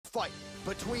fight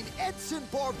between Edison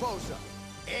Barboza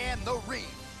and the Reem,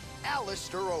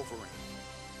 Alistair Overeem.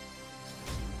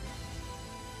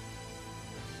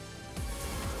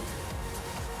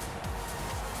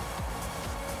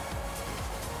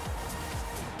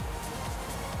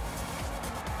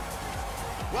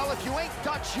 Well, if you ain't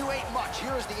Dutch, you ain't much.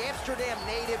 Here is the Amsterdam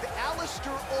native,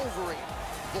 Alistair Overeem.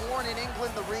 Born in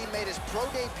England, the Reem made his pro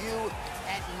debut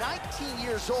at 19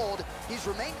 years old. He's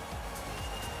remained...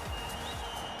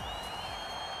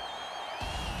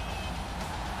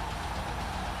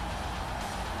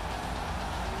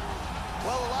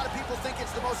 Well, a lot of people think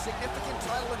it's the most significant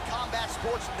title in combat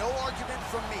sports. No argument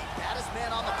from me. Baddest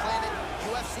man on the planet,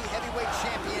 UFC heavyweight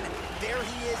champion. There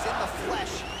he is in the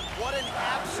flesh. What an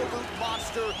absolute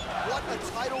monster. What a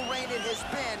title reign it has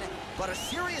been. But a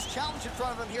serious challenge in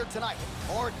front of him here tonight.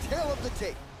 Our tale of the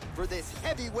tape for this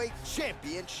heavyweight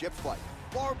championship fight.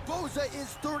 Barboza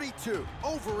is 32.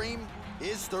 Overeem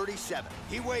is 37.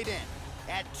 He weighed in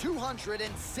at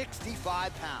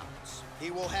 265 pounds. He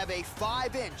will have a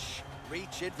 5-inch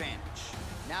reach advantage.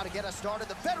 Now to get us started,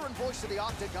 the veteran voice of the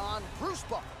Octagon, Bruce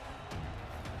Buffer.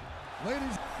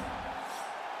 Ladies.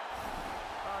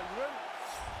 You ready?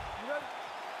 You ready?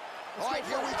 All right,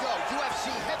 here we go. UFC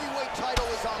heavyweight title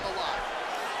is on the line.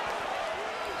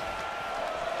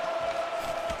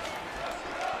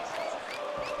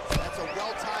 That's a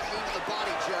well-timed knee to the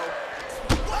body, Joe.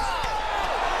 Wow!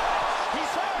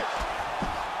 He's hurt.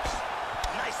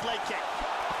 Nice leg kick.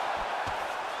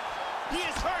 He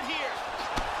is hurt here.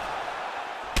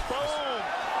 Boom!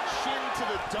 Shin to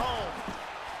the dome.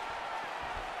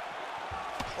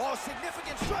 Oh,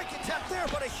 significant strike attempt there,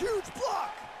 but a huge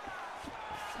block.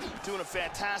 Doing a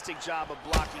fantastic job of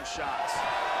blocking shots.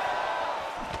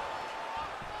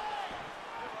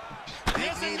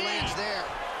 Big knee lands there.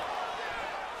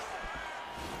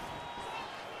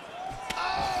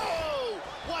 Oh!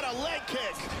 What a leg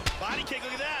kick. Body kick,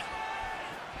 look at that.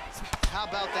 How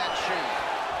about that shin?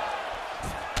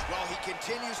 Well, he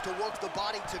continues to work the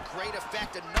body to great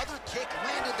effect. Another kick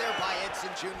landed there by Edison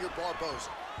Jr.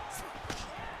 Barboza.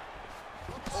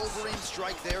 Overeem's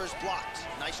strike there is blocked.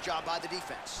 Nice job by the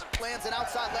defense. Lands an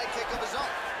outside leg kick of his own.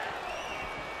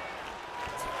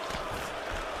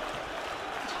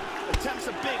 Attempts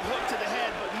a big hook to the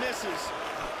head, but misses.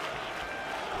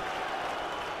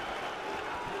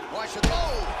 Watch it.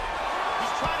 Oh!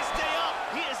 He's trying to stay up.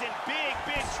 He is in big,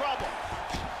 big trouble.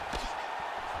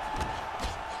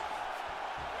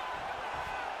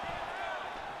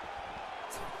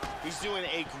 He's doing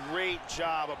a great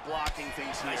job of blocking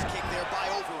things here. Nice kick there by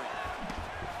Overeem.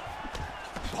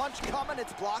 Punch coming,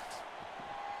 it's blocked.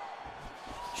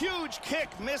 Huge kick,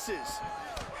 misses.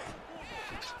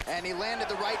 And he landed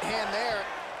the right hand there.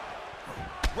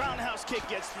 Roundhouse kick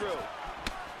gets through.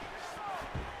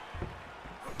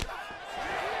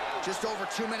 Just over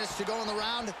 2 minutes to go in the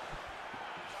round.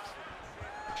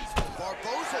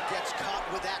 Barboza gets caught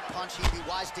with that punch. He'd be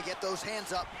wise to get those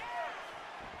hands up.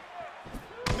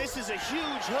 Misses a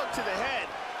huge hook to the head.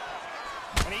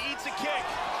 And he eats a kick.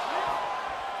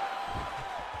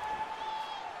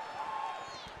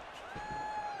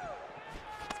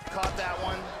 Caught that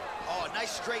one. Oh, a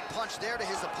nice straight punch there to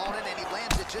his opponent, and he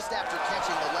lands it just after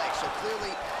catching the leg. So clearly,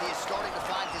 he is starting to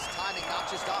find his timing, not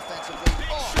just offensively.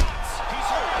 Big shots. He's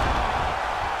hurt.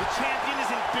 The champion is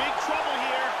in big trouble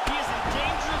here. He is in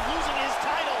danger of losing his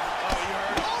title. Oh, you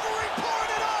heard him. Overeem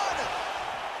pouring it on!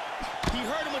 He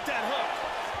hurt him with that hook.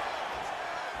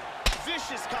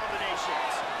 Vicious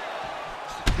combinations.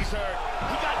 He's hurt.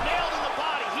 He got nailed in the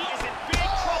body. He is in big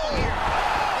trouble here.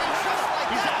 And just like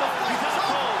He's that, out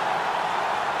cold.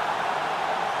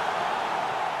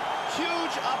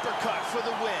 Huge uppercut for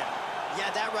the win.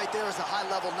 Yeah, that right there is a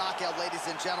high-level knockout, ladies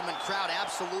and gentlemen. Crowd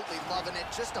absolutely loving it.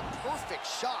 Just a perfect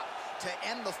shot to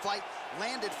end the fight.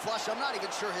 Landed flush. I'm not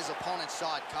even sure his opponent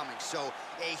saw it coming. So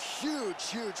a huge,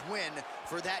 huge win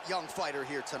for that young fighter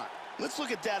here tonight. Let's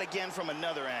look at that again from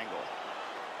another angle.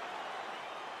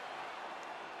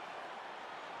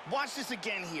 Watch this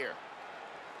again here.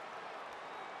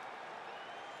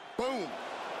 Boom.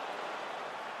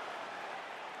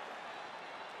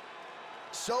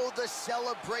 So the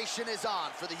celebration is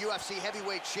on for the UFC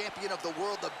heavyweight champion of the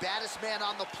world, the baddest man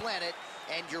on the planet,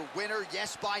 and your winner,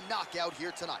 yes, by knockout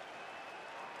here tonight.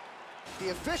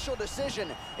 The official decision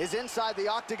is inside the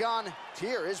octagon.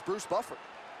 Here is Bruce Buffer.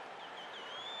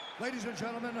 Ladies and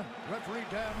gentlemen, referee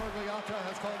Dan Murgliata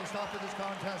has called a stop to this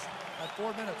contest at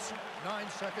 4 minutes, 9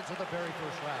 seconds of the very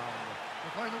first round.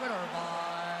 Declaring the winner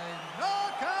by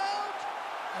knockout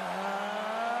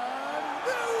and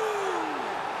new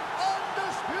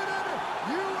undisputed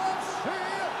UFC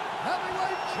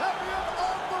heavyweight champion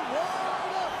of the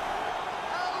world,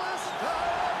 Alistair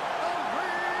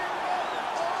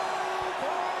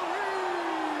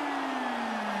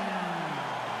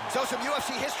So some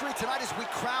UFC history tonight as we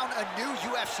crown a new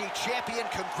UFC champion.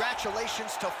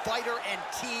 Congratulations to fighter and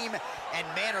team. And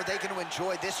man, are they going to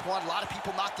enjoy this one. A lot of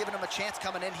people not giving them a chance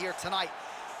coming in here tonight.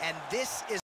 And this is